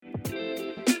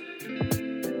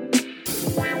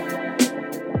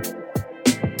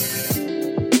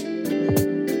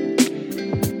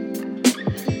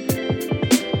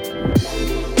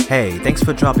Hey, thanks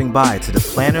for dropping by to the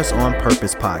Planners on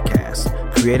Purpose podcast,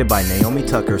 created by Naomi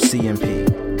Tucker,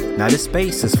 CMP. Now, this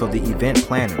space is for the event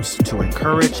planners to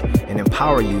encourage and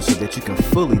empower you so that you can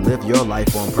fully live your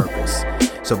life on purpose.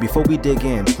 So before we dig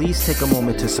in, please take a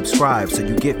moment to subscribe so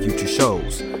you get future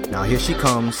shows. Now, here she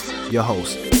comes, your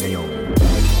host, Naomi.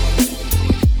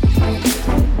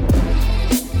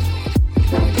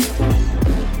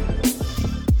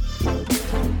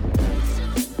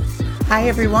 Hi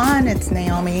everyone, it's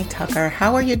Naomi Tucker.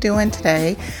 How are you doing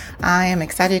today? I am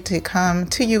excited to come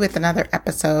to you with another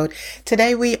episode.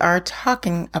 Today we are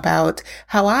talking about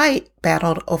how I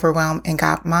battled overwhelm and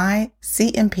got my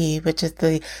CMP, which is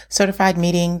the Certified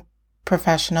Meeting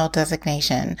Professional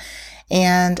designation.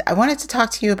 And I wanted to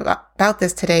talk to you about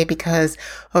this today because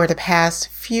over the past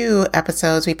few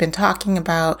episodes, we've been talking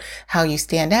about how you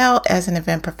stand out as an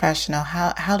event professional.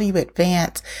 How do you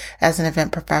advance as an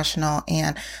event professional?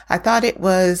 And I thought it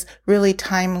was really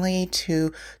timely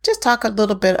to just talk a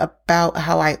little bit about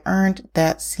how I earned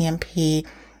that CMP.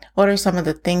 What are some of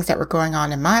the things that were going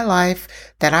on in my life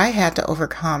that I had to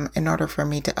overcome in order for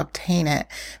me to obtain it?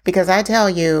 Because I tell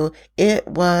you, it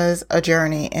was a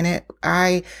journey and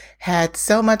I had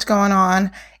so much going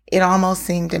on, it almost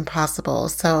seemed impossible.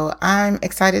 So I'm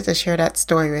excited to share that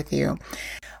story with you.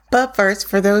 But first,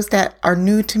 for those that are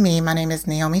new to me, my name is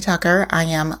Naomi Tucker. I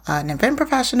am an event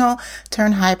professional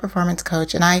turned high performance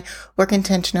coach, and I work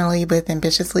intentionally with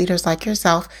ambitious leaders like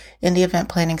yourself in the event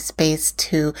planning space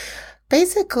to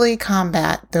basically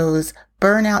combat those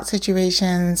burnout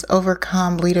situations,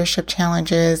 overcome leadership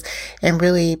challenges, and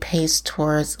really pace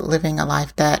towards living a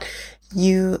life that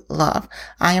you love.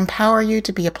 I empower you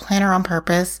to be a planner on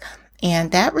purpose,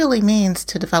 and that really means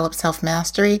to develop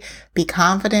self-mastery, be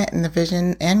confident in the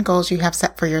vision and goals you have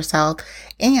set for yourself,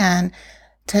 and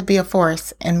to be a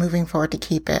force in moving forward to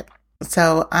keep it.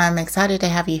 So I'm excited to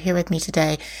have you here with me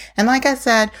today. And like I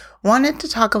said, wanted to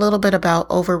talk a little bit about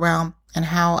overwhelm and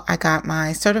how I got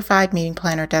my Certified Meeting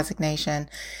Planner designation.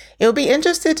 It would be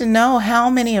interested to know how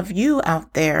many of you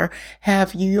out there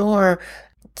have your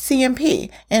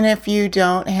CMP. And if you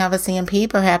don't have a CMP,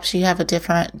 perhaps you have a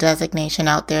different designation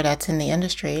out there that's in the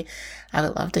industry. I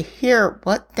would love to hear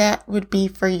what that would be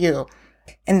for you.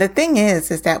 And the thing is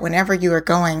that whenever you are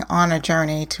going on a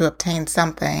journey to obtain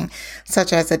something,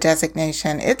 such as a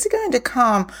designation, it's going to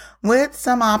come with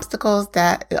some obstacles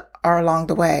that are along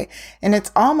the way. And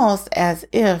it's almost as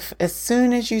if as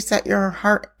soon as you set your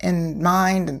heart and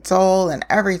mind and soul and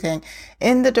everything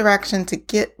in the direction to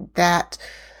get that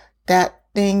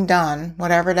thing done,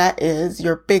 whatever that is,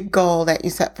 your big goal that you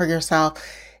set for yourself,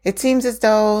 it seems as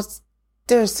though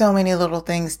there's so many little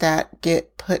things that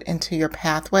get put into your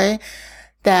pathway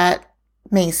that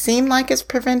may seem like it's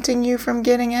preventing you from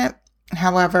getting it.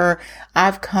 However,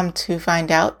 I've come to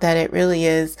find out that it really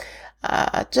is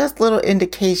just little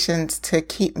indications to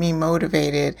keep me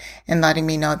motivated and letting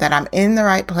me know that I'm in the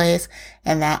right place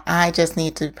and that I just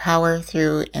need to power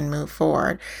through and move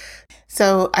forward.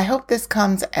 So I hope this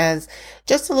comes as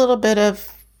just a little bit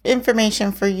of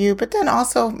information for you, but then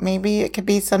also maybe it could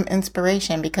be some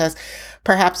inspiration because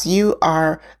perhaps you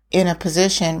are in a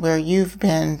position where you've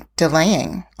been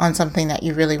delaying on something that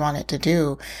you really wanted to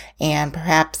do. And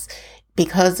perhaps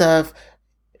because of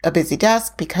a busy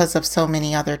desk, because of so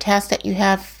many other tasks that you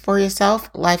have for yourself,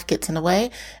 life gets in the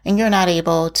way and you're not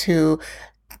able to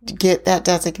get that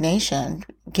designation,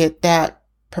 get that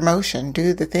promotion,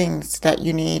 do the things that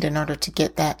you need in order to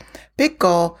get that big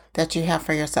goal that you have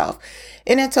for yourself.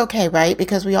 And it's okay, right?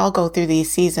 Because we all go through these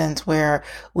seasons where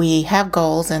we have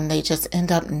goals and they just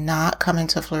end up not coming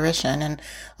to fruition. And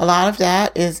a lot of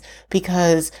that is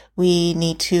because we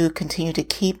need to continue to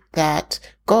keep that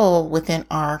goal within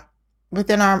our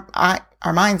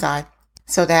mind's eye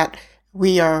so that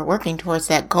we are working towards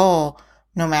that goal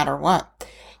no matter what.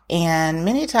 And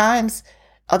many times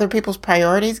other people's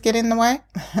priorities get in the way.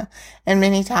 And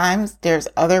many times there's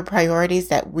other priorities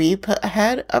that we put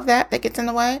ahead of that gets in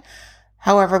the way.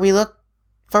 However, we look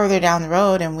further down the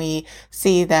road and we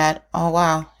see that, oh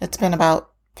wow, it's been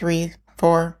about 3,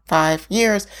 4, 5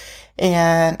 years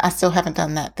and I still haven't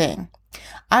done that thing.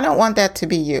 I don't want that to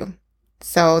be you.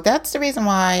 So that's the reason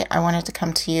why I wanted to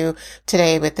come to you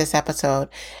today with this episode.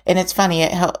 And it's funny,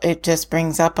 it just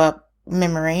brings up a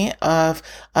memory of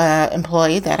an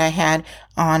employee that I had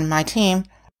on my team,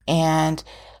 and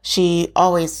she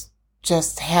always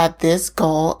just had this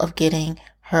goal of getting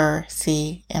her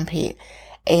CMP.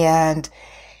 And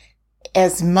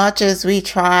as much as we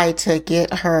try to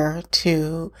get her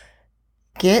to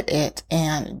get it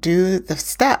and do the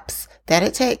steps that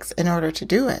it takes in order to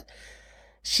do it,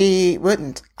 she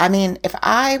wouldn't. I mean, if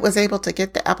I was able to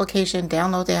get the application,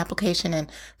 download the application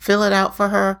and fill it out for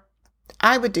her,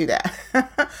 I would do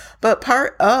that. But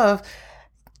part of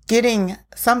getting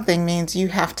something means you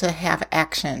have to have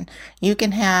action. You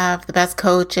can have the best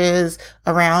coaches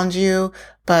around you,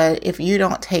 but if you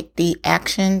don't take the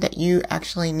action that you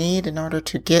actually need in order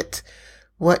to get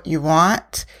what you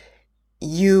want,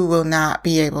 you will not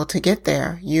be able to get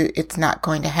there. It's not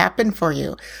going to happen for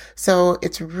you. So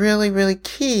it's really, really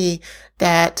key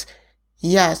that,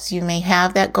 yes, you may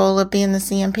have that goal of being the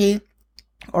CMP,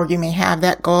 or you may have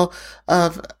that goal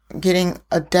of getting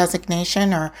a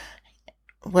designation or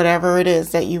whatever it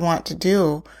is that you want to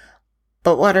do.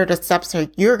 But what are the steps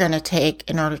that you're going to take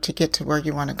in order to get to where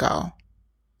you want to go?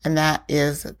 And that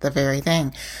is the very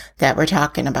thing that we're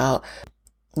talking about.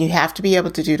 You have to be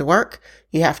able to do the work.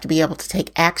 You have to be able to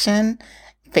take action.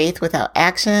 Faith without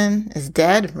action is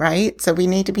dead, right? So we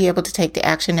need to be able to take the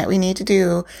action that we need to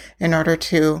do in order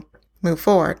to move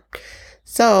forward.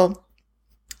 So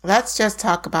let's just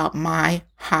talk about my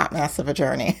hot mess of a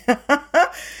journey.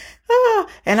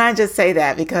 And I just say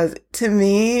that because to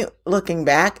me, looking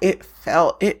back,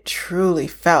 it truly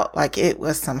felt like it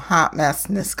was some hot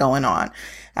messness going on.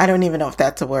 I don't even know if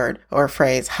that's a word or a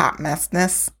phrase, hot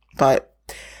messness, but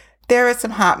there was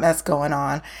some hot mess going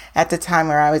on at the time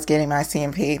where I was getting my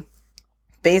CMP.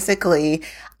 Basically,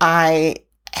 I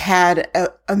had an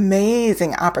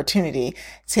amazing opportunity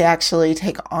to actually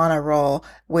take on a role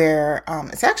where,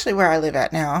 it's actually where I live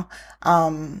at now.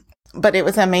 But it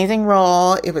was an amazing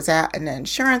role. It was at an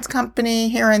insurance company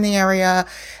here in the area.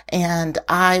 And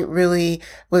I really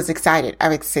was excited. I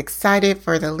was excited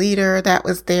for the leader that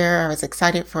was there. I was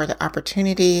excited for the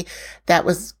opportunity that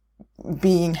was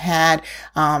being had.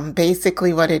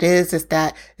 Basically what it is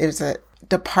that it was a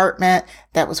department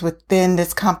that was within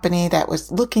this company that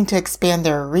was looking to expand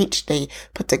their reach. They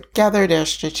put together their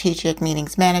strategic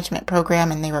meetings management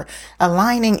program, and they were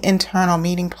aligning internal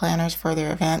meeting planners for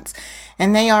their events.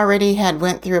 And they already had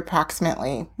went through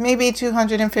approximately maybe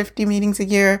 250 meetings a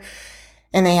year,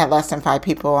 and they had less than 5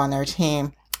 people on their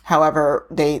team. However,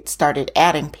 they started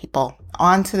adding people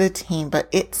onto the team, but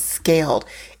it scaled.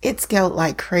 It scaled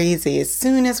like crazy. As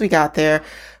soon as we got there,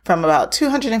 from about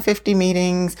 250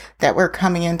 meetings that were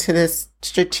coming into this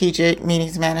strategic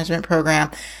meetings management program,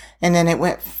 and then it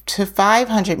went to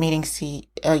 500 meetings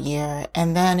a year,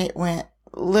 and then it went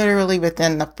literally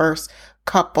within the first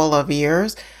couple of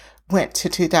years, went to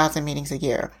 2,000 meetings a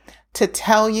year. To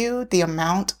tell you the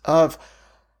amount of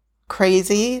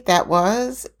crazy that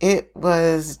was, it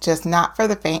was just not for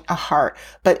the faint of heart,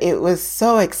 but it was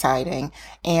so exciting.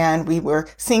 And we were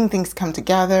seeing things come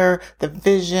together. The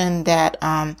vision that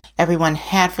everyone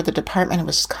had for the department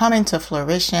was coming to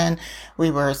fruition.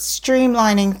 We were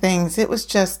streamlining things. It was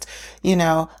just,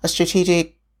 a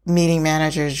strategic meeting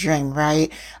manager's dream,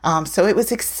 right? So it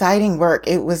was exciting work.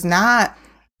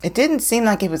 It didn't seem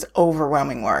like it was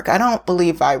overwhelming work. I don't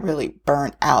believe I really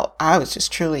burnt out. I was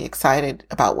just truly excited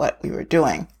about what we were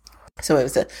doing. So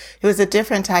it was a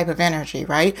different type of energy,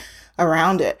 right,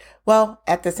 around it. Well,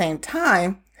 at the same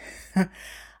time,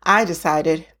 I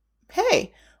decided,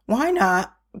 hey, why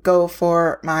not go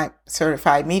for my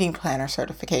certified meeting planner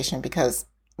certification? Because,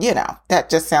 that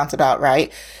just sounds about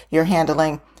right. You're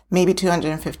handling maybe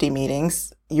 250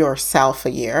 meetings yourself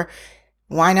a year.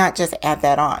 Why not just add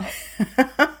that on?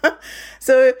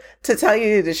 So to tell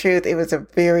you the truth, it was a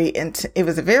very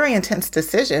intense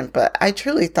decision, but I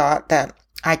truly thought that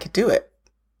I could do it.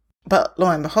 But lo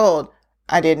and behold,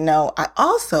 I didn't know I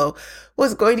also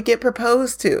was going to get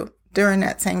proposed to during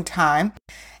that same time.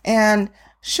 And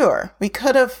sure, we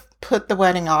could have put the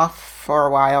wedding off for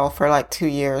a while, for like 2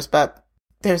 years, but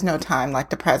there's no time like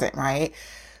the present, right?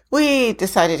 We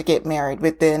decided to get married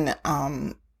within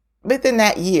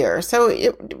that year.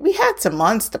 So we had some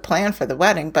months to plan for the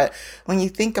wedding. But when you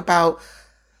think about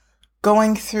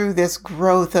going through this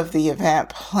growth of the event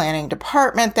planning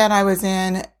department that I was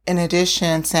in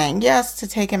addition saying yes to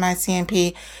taking my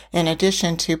CMP, in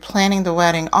addition to planning the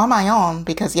wedding on my own,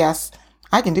 because yes,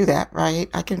 I can do that, right?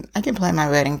 I can plan my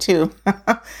wedding too.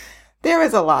 There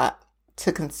was a lot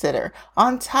to consider.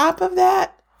 On top of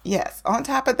that,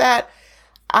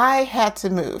 I had to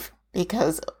move.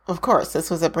 Because, of course, this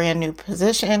was a brand new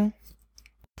position.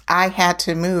 I had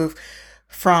to move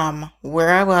from where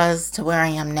I was to where I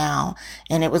am now.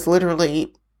 And it was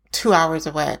literally 2 hours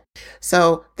away.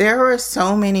 So there were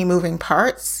so many moving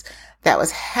parts that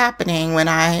was happening when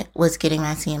I was getting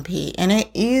my CMP. And it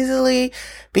easily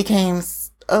became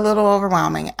a little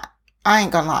overwhelming. I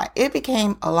ain't gonna lie. It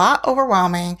became a lot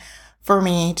overwhelming for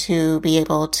me to be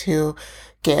able to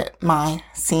get my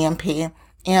CMP.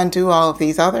 and do all of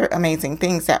these other amazing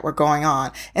things that were going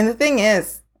on. And the thing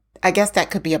is, I guess that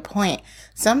could be a point.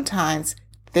 Sometimes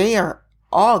they are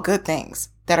all good things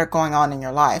that are going on in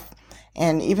your life.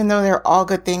 And even though they're all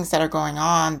good things that are going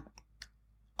on,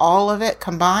 all of it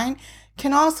combined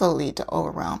can also lead to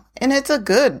overwhelm. And it's a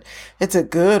good thing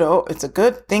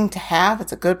to have.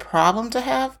 It's a good problem to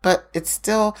have, but it's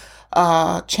still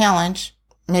a challenge.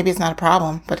 Maybe it's not a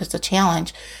problem, but it's a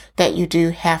challenge that you do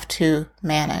have to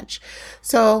manage.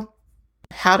 So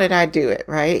how did I do it,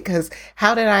 right? Because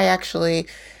how did I actually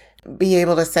be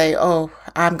able to say, oh,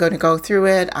 I'm going to go through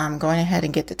it. I'm going ahead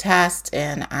and get the test,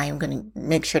 and I'm going to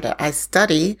make sure that I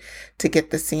study to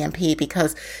get the CMP,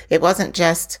 because it wasn't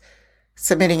just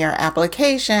submitting your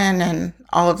application and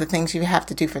all of the things you have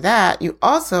to do for that. You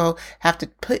also have to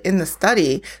put in the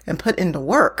study and put in the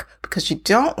work, because you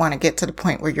don't want to get to the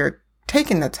point where you're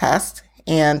taking the test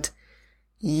and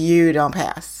you don't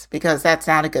pass, because that's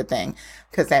not a good thing,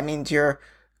 because that means you're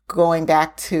going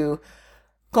back to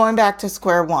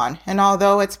square one. And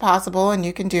although it's possible and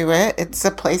you can do it, it's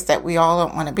a place that we all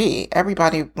don't want to be.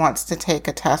 Everybody wants to take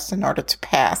a test in order to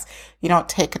pass. You don't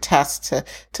take a test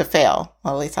to fail.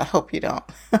 Well, at least I hope you don't.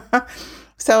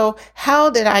 So how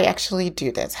did I actually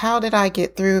do this? How did I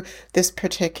get through this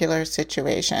particular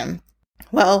situation?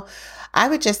 Well, I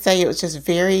would just say it was just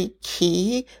very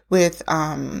key with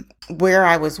where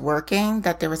I was working,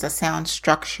 that there was a sound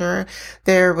structure.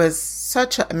 There was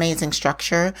such an amazing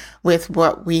structure with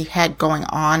what we had going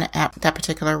on at that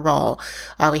particular role.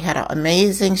 We had an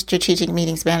amazing strategic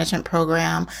meetings management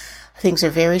program. Things are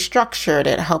very structured.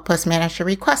 It helped us manage the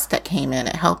requests that came in.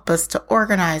 It helped us to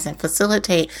organize and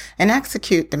facilitate and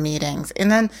execute the meetings. And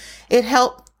then it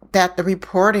helped that the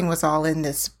reporting was all in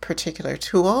this particular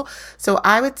tool. So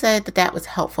I would say that that was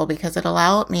helpful, because it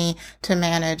allowed me to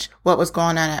manage what was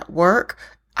going on at work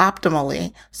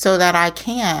optimally, so that I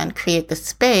can create the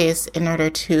space in order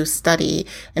to study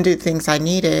and do things I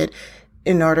needed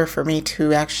in order for me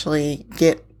to actually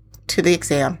get to the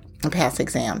exam and pass the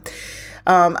exam.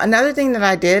 Another thing that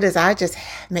I did is I just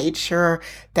made sure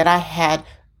that I had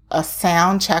a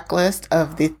sound checklist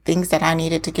of the things that I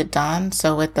needed to get done.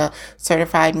 So with the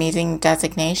certified meeting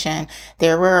designation,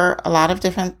 there were a lot of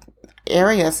different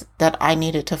areas that I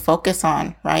needed to focus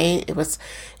on, right? It was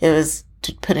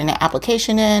to put an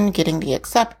application in, getting the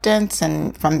acceptance,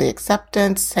 and from the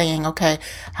acceptance saying, okay,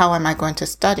 how am I going to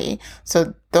study?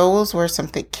 So those were some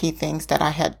key things that I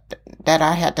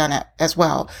had done as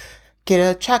well. Get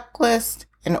a checklist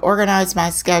and organize my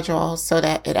schedule so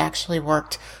that it actually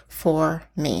worked for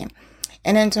me.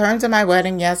 And in terms of my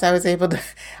wedding, yes, I was able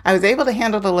to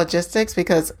handle the logistics,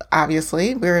 because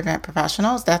obviously we're event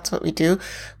professionals. That's what we do.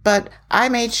 But I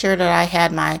made sure that I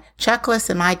had my checklist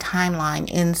and my timeline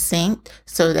in sync,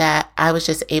 so that I was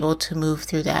just able to move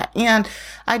through that. And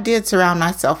I did surround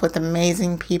myself with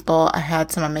amazing people. I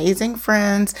had some amazing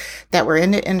friends that were in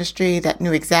the industry that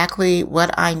knew exactly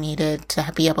what I needed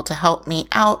to be able to help me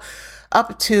out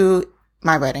up to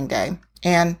my wedding day.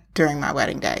 And during my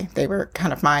wedding day, they were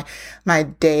kind of my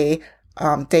day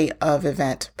of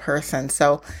event person.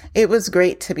 So it was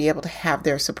great to be able to have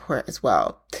their support as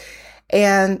well.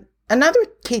 And another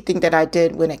key thing that I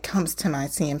did when it comes to my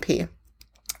CMP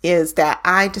is that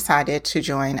I decided to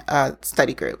join a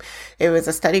study group. It was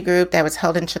a study group that was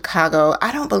held in Chicago.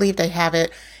 I don't believe they have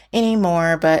it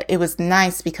anymore, but it was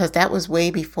nice because that was way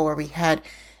before we had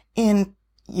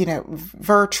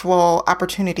virtual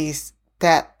opportunities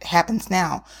that happens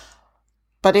now.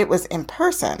 But it was in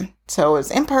person. So it was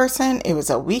in person. It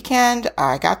was a weekend.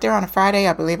 I got there on a Friday.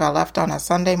 I believe I left on a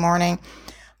Sunday morning.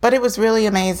 But it was really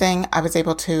amazing. I was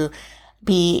able to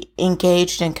be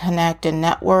engaged and connect and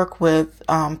network with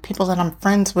people that I'm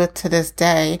friends with to this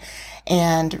day,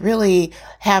 and really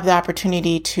have the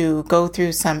opportunity to go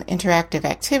through some interactive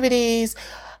activities,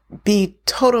 be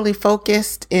totally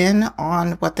focused in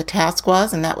on what the task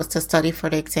was, and that was to study for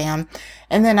the exam.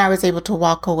 And then I was able to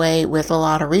walk away with a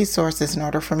lot of resources in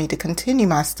order for me to continue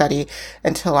my study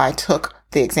until I took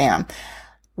the exam.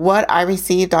 What I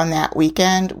received on that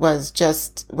weekend was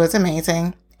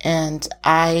amazing. And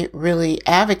I really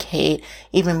advocate,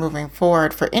 even moving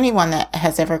forward, for anyone that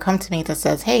has ever come to me that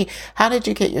says, hey, how did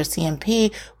you get your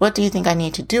CMP? What do you think I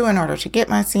need to do in order to get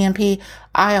my CMP?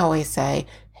 I always say,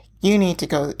 you need to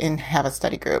go and have a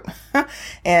study group.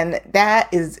 And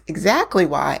that is exactly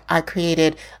why I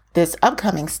created this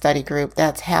upcoming study group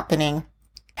that's happening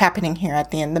here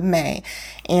at the end of May.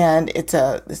 And it's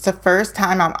the first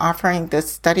time I'm offering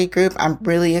this study group. I'm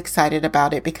really excited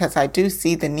about it because I do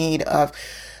see the need of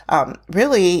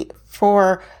really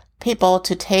for people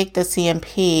to take the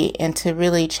CMP and to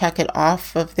really check it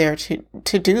off of their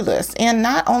to-do list. And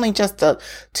not only just a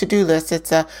to-do list,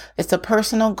 it's a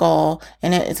personal goal,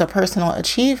 and it is a personal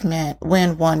achievement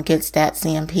when one gets that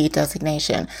CMP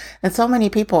designation. And so many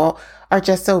people are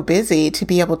just so busy to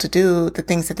be able to do the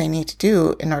things that they need to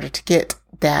do in order to get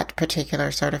that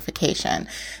particular certification.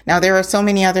 Now, there are so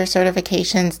many other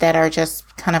certifications that are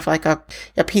just kind of like a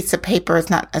piece of paper. It's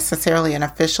not necessarily an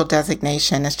official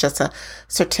designation. It's just a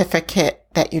certificate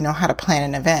that you know how to plan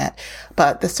an event.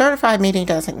 But the certified meeting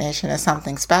designation is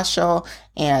something special,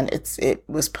 and it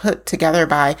was put together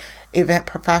by event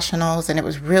professionals, and it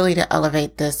was really to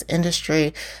elevate this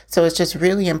industry. So it's just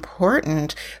really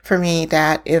important for me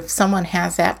that if someone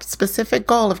has that specific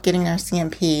goal of getting their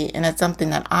CMP, and it's something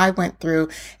that I went through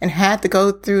and had to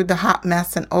go through the hot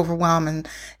mess and overwhelm and,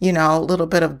 a little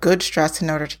bit of good stress in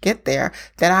order to get there,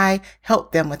 that I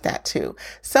help them with that too.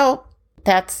 So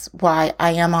that's why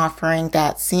I am offering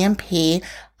that CMP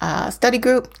study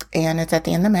group, and it's at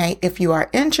the end of May. If you are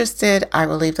interested, I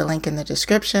will leave the link in the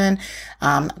description.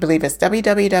 I believe it's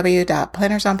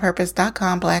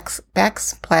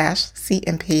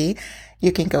www.plannersonpurpose.com/CMP.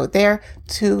 You can go there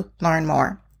to learn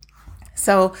more.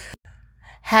 So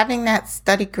having that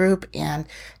study group and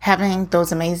having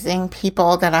those amazing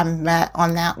people that I met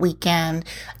on that weekend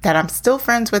that I'm still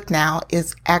friends with now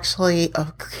is actually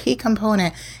a key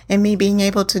component in me being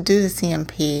able to do the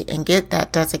CMP and get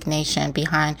that designation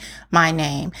behind my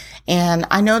name. And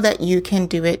I know that you can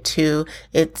do it too.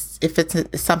 If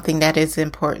it's something that is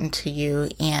important to you,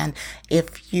 and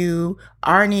if you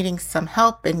are needing some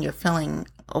help and you're feeling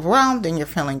overwhelmed and you're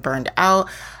feeling burned out,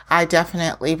 I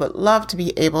definitely would love to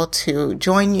be able to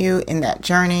join you in that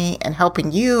journey and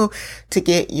helping you to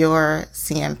get your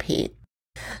CMP.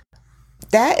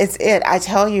 That is it. I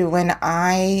tell you, when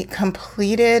I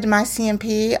completed my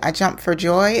CMP, I jumped for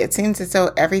joy. It seems as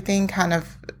though everything kind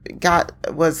of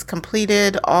was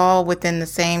completed all within the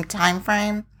same time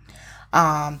frame.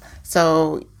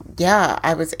 So yeah,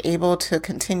 I was able to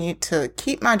continue to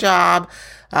keep my job,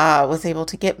 was able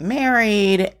to get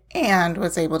married, and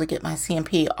was able to get my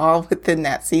CMP all within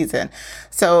that season.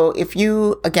 So if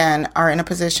you, again, are in a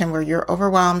position where you're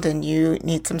overwhelmed and you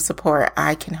need some support,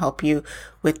 I can help you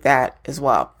with that as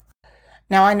well.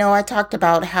 Now, I know I talked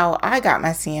about how I got my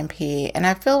CMP, and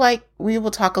I feel like we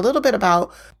will talk a little bit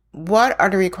about what are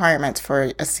the requirements for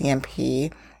a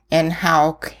CMP and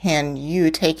how can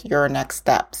you take your next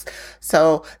steps.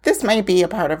 So this may be a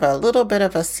part of a little bit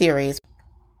of a series.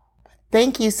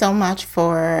 Thank you so much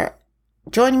for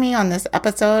joining me on this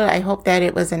episode. I hope that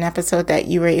it was an episode that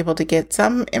you were able to get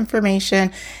some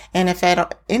information, and if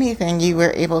at anything you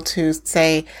were able to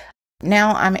say,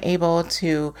 now I'm able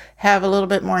to have a little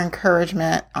bit more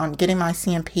encouragement on getting my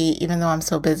CMP, even though I'm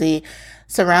so busy.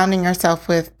 Surrounding yourself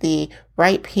with the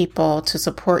right people to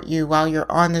support you while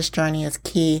you're on this journey is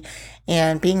key,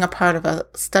 and being a part of a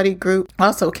study group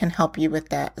also can help you with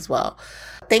that as well.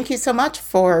 Thank you so much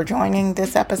for joining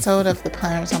this episode of the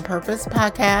Planners on Purpose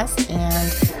podcast,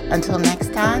 and until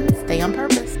next time, stay on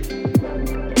purpose.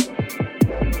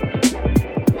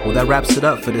 Well, that wraps it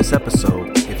up for this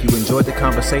episode. If you enjoyed the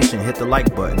conversation, hit the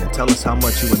like button and tell us how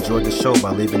much you enjoyed the show by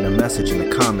leaving a message in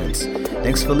the comments.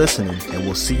 Thanks for listening, and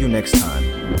we'll see you next time.